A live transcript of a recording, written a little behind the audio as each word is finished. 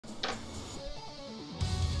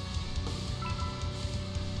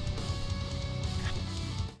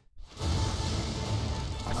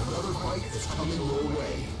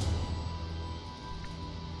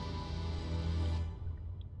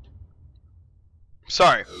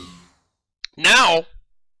Sorry. Now,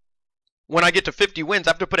 when I get to 50 wins,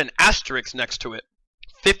 I have to put an asterisk next to it.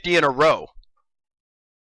 50 in a row.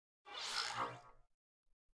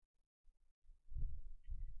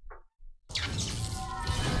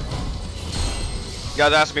 You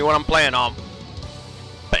guys ask me what I'm playing on.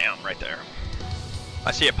 Bam, right there.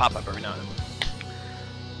 I see it pop up every now and then.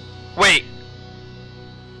 Wait.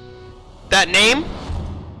 That name?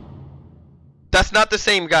 That's not the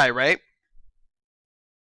same guy, right?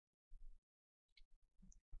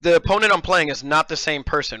 The opponent I'm playing is not the same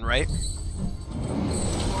person, right?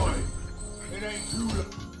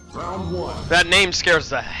 Round one. That name scares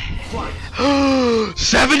the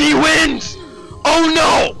 70 wins! Oh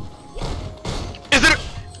no! Is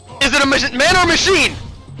it a man or machine?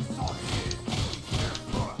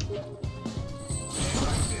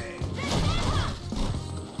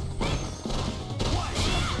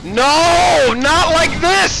 No! Not like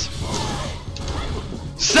this!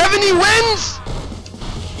 70 wins?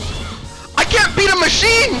 I can't beat a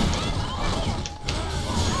machine!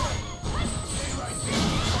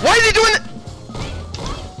 Why is he doing that?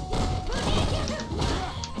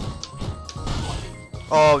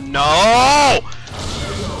 Oh no!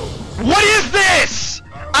 What is this?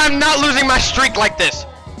 I'm not losing my streak like this.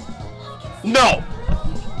 No.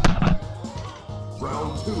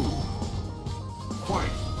 Round two. Fight.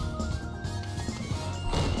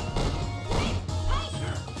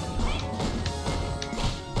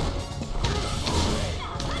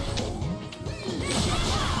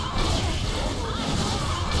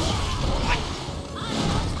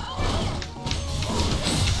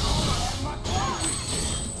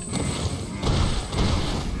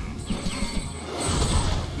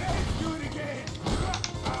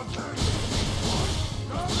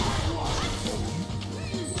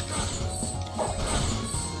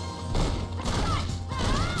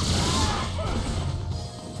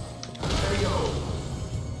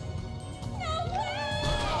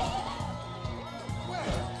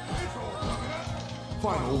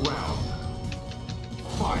 Final round.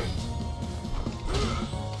 Fight.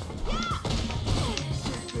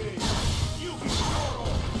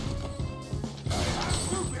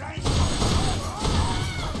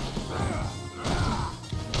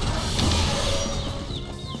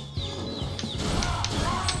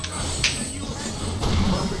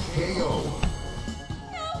 KO.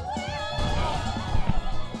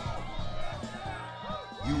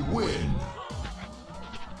 You win.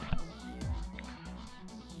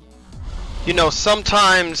 You know,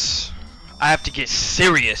 sometimes I have to get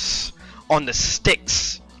serious on the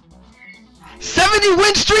sticks. 70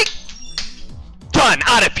 win streak? Done,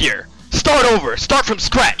 out of here. Start over, start from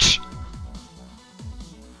scratch.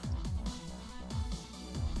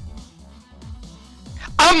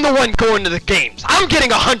 I'm the one going to the games. I'm getting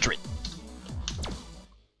 100.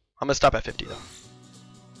 I'm gonna stop at 50 though.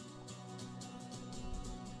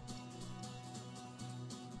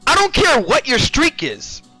 I don't care what your streak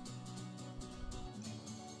is.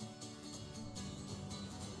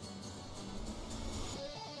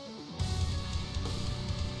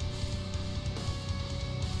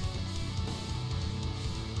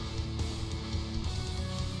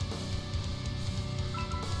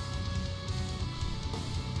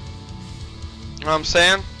 You know what I'm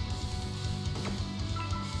saying?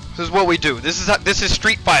 This is what we do. This is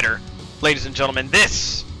Street Fighter, ladies and gentlemen.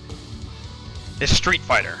 This is Street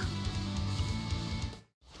Fighter.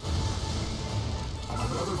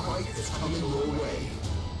 Another fight is coming your way.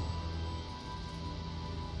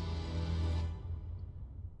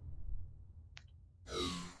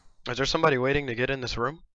 Is there somebody waiting to get in this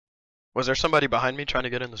room? Was there somebody behind me trying to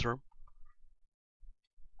get in this room?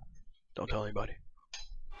 Don't tell anybody.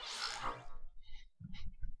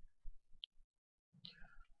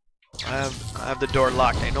 I have the door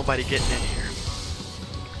locked. Ain't nobody getting in here.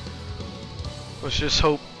 Let's just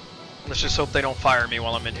hope they don't fire me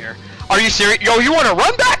while I'm in here. Are you serious? Yo, you want to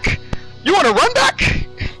run back? You want to run back?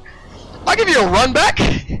 I'll give you a run back.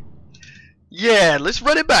 Yeah, let's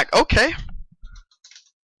run it back. Okay.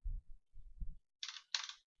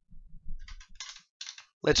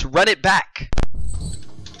 Let's run it back.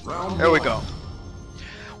 There we go.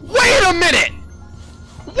 Wait a minute!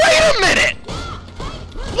 Wait a minute!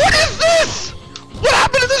 What is this? What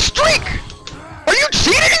happened to the streak? Are you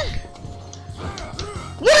cheating?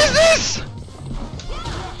 What is this?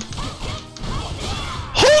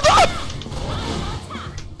 Hold up!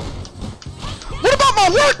 What about my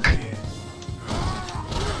work?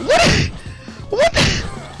 What is... What the...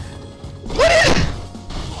 What is...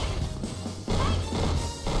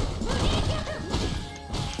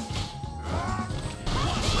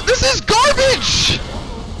 This is garbage!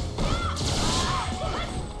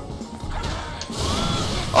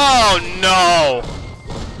 Oh no!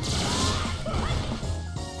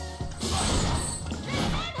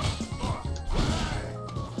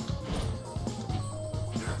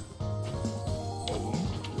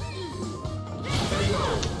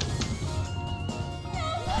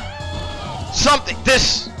 Something.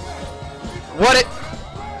 This. What it?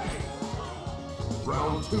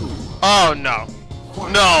 Round 2. Oh no!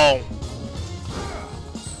 No!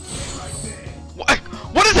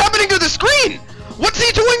 What is happening to the screen? What's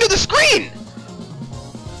he doing to the screen?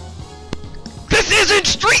 This isn't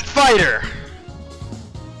Street Fighter!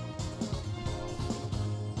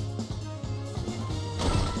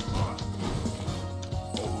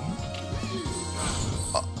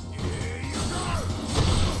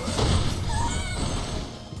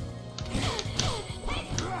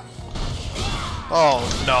 Oh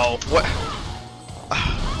no! What?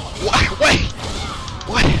 What? Wait!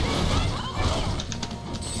 What?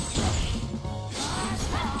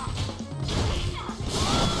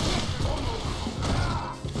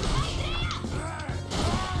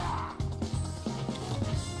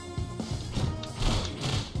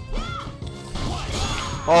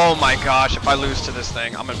 Oh my gosh, if I lose to this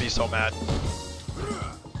thing, I'm gonna be so mad.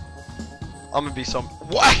 I'm gonna be so...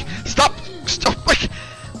 What? Stop! Stop! Like,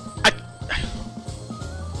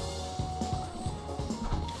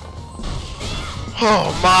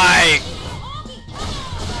 oh my!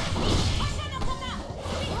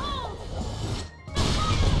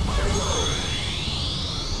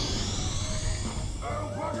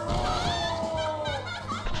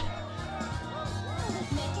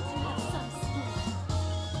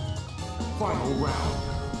 Final round.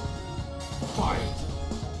 Fight.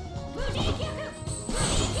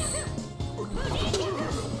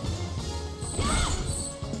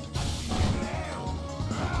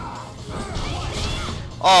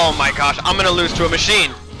 Oh my gosh, I'm gonna lose to a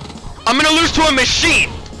machine! I'm gonna lose to a machine!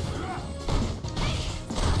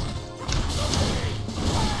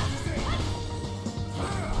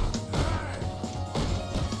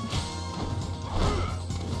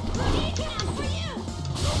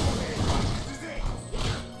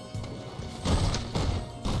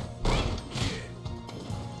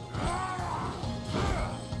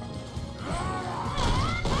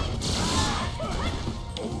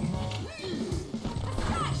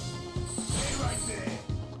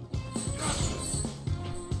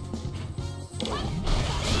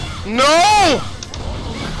 No!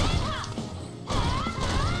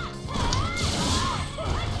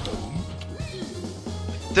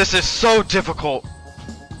 This is so difficult.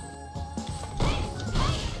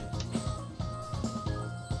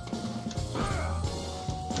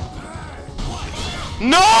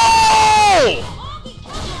 No!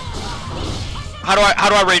 How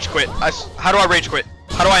do I rage quit? How do I rage quit?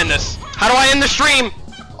 How do I end this? How do I end the stream?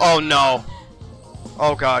 Oh no.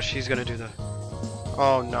 Oh gosh, he's gonna do that.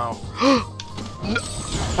 Oh no. No.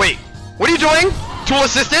 Wait, what are you doing? Tool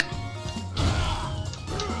assisted?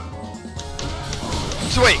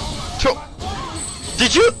 So wait,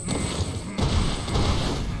 did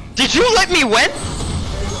you let me win?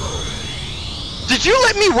 Did you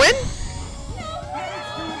let me win?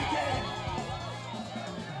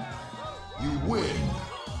 You win.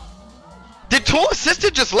 Did Tool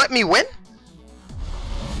Assisted just let me win?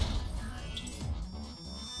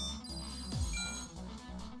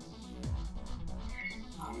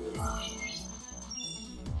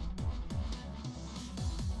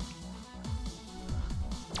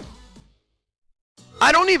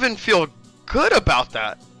 I don't even feel good about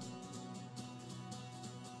that.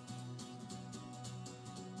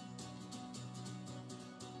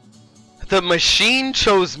 The machine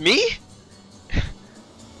chose me?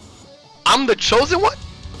 I'm the chosen one?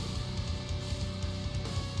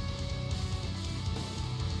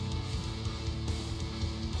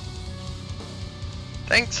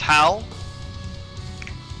 Thanks, Hal.